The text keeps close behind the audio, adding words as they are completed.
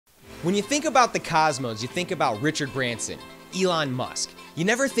When you think about the cosmos, you think about Richard Branson, Elon Musk. You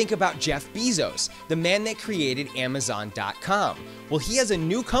never think about Jeff Bezos, the man that created Amazon.com. Well, he has a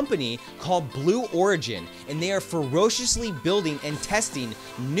new company called Blue Origin, and they are ferociously building and testing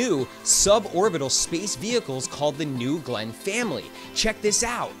new suborbital space vehicles called the New Glenn family. Check this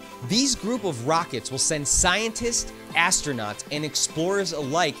out. These group of rockets will send scientists, astronauts, and explorers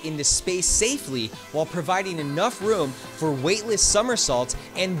alike into space safely while providing enough room for weightless somersaults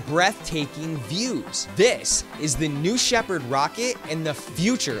and breathtaking views. This is the new Shepard rocket and the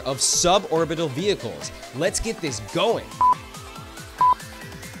future of suborbital vehicles. Let's get this going.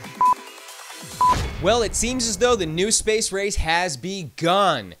 Well, it seems as though the new space race has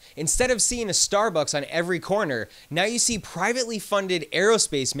begun. Instead of seeing a Starbucks on every corner, now you see privately funded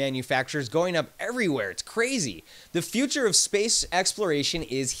aerospace manufacturers going up everywhere. It's crazy. The future of space exploration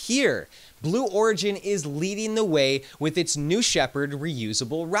is here. Blue Origin is leading the way with its new Shepard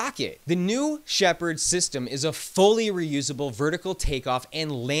reusable rocket. The new Shepard system is a fully reusable vertical takeoff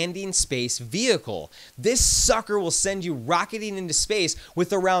and landing space vehicle. This sucker will send you rocketing into space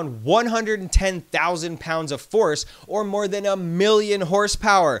with around 110,000 pounds of force or more than 1,000,000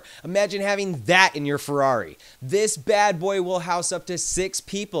 horsepower. Imagine having that in your Ferrari. This bad boy will house up to 6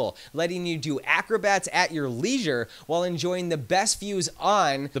 people, letting you do acrobats at your leisure while enjoying the best views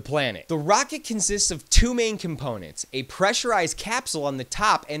on the planet. The rocket consists of 2 main components, a pressurized capsule on the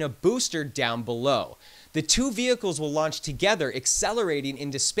top and a booster down below. The 2 vehicles will launch together, accelerating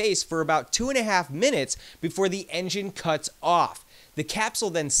into space for about 2.5 minutes before the engine cuts off. The capsule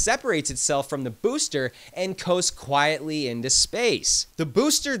then separates itself from the booster and coasts quietly into space. The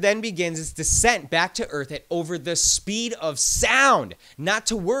booster then begins its descent back to Earth at over the speed of sound. Not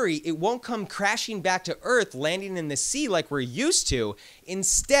to worry, it won't come crashing back to Earth, landing in the sea like we're used to.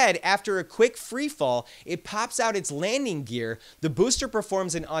 Instead, after a quick free fall, it pops out its landing gear. The booster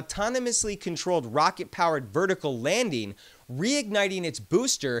performs an autonomously controlled rocket-powered vertical landing, reigniting its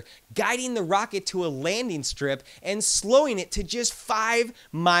booster, guiding the rocket to a landing strip, and slowing it to just 5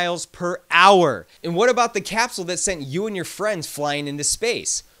 miles per hour. And what about the capsule that sent you and your friends flying into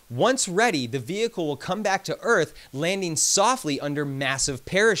space? Once ready, the vehicle will come back to Earth, landing softly under massive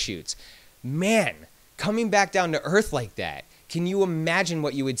parachutes. Man, coming back down to Earth like that, can you imagine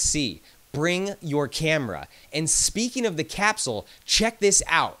what you would see? Bring your camera. And speaking of the capsule, check this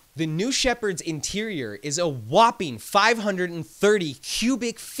out. The new Shepard's interior is a whopping 530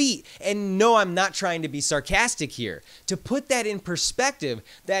 cubic feet, and no, I'm not trying to be sarcastic here. To put that in perspective,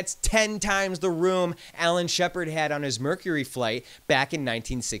 that's 10 times the room Alan Shepard had on his Mercury flight back in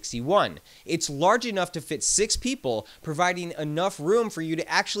 1961. It's large enough to fit 6 people, providing enough room for you to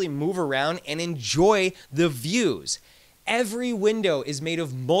actually move around and enjoy the views. Every window is made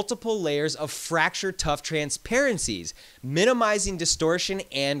of multiple layers of fracture-tough transparencies, minimizing distortion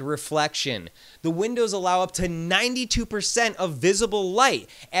and reflection. The windows allow up to 92% of visible light,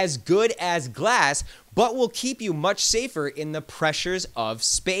 as good as glass, but will keep you much safer in the pressures of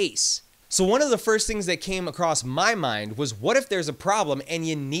space. So one of the first things that came across my mind was, what if there's a problem and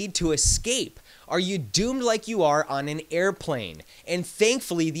you need to escape? Are you doomed like you are on an airplane? And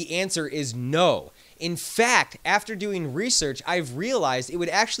thankfully, the answer is no. In fact, after doing research, I've realized it would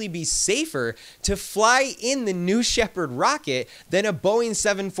actually be safer to fly in the new Shepard rocket than a Boeing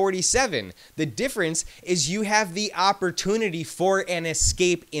 747. The difference is you have the opportunity for an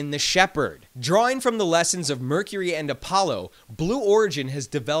escape in the Shepard. Drawing from the lessons of Mercury and Apollo, Blue Origin has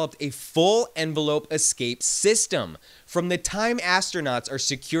developed a full envelope escape system. From the time astronauts are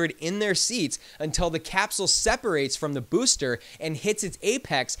secured in their seats until the capsule separates from the booster and hits its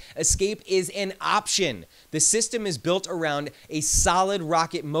apex, escape is an option. The system is built around a solid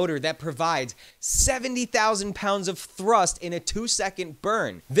rocket motor that provides 70,000 pounds of thrust in a 2-second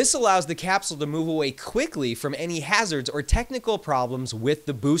burn. This allows the capsule to move away quickly from any hazards or technical problems with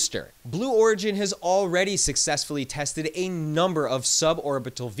the booster. Blue Origin has already successfully tested a number of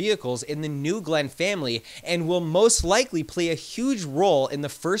suborbital vehicles in the New Glenn family and will most likely play a huge role in the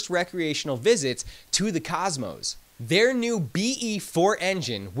first recreational visits to the cosmos. Their new BE-4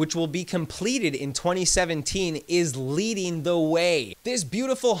 engine, which will be completed in 2017, is leading the way. This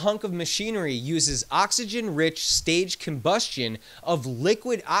beautiful hunk of machinery uses oxygen-rich staged combustion of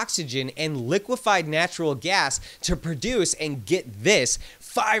liquid oxygen and liquefied natural gas to produce, and get this,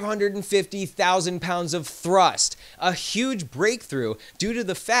 550,000 pounds of thrust, a huge breakthrough due to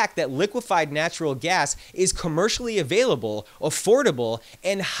the fact that liquefied natural gas is commercially available, affordable,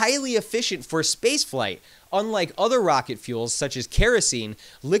 and highly efficient for spaceflight. Unlike other rocket fuels such as kerosene,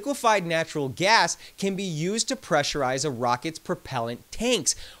 liquefied natural gas can be used to pressurize a rocket's propellant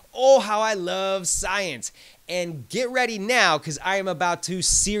tanks, Oh, how I love science. And get ready now, because I am about to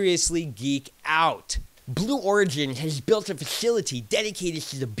seriously geek out. Blue Origin has built a facility dedicated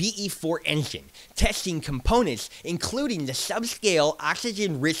to the BE-4 engine, testing components including the subscale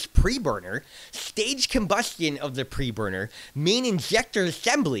oxygen-rich preburner, stage combustion of the preburner, main injector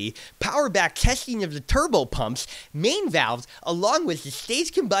assembly, power back testing of the turbo pumps, main valves, along with the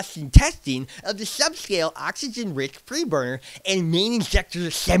stage combustion testing of the subscale oxygen-rich preburner and main injector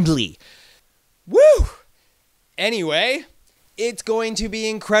assembly. Woo! Anyway, it's going to be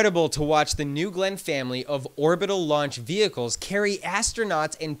incredible to watch the New Glenn family of orbital launch vehicles carry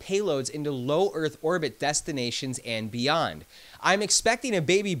astronauts and payloads into low Earth orbit destinations and beyond. I'm expecting a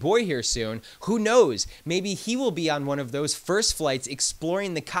baby boy here soon. Who knows? Maybe he will be on one of those first flights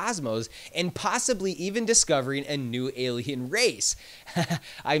exploring the cosmos and possibly even discovering a new alien race.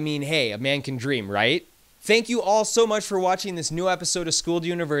 I mean, hey, a man can dream, right? Thank you all so much for watching this new episode of Schooled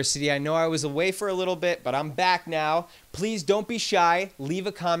University. I know I was away for a little bit, but I'm back now. Please don't be shy. Leave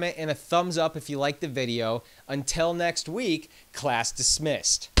a comment and a thumbs up if you liked the video. Until next week, class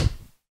dismissed.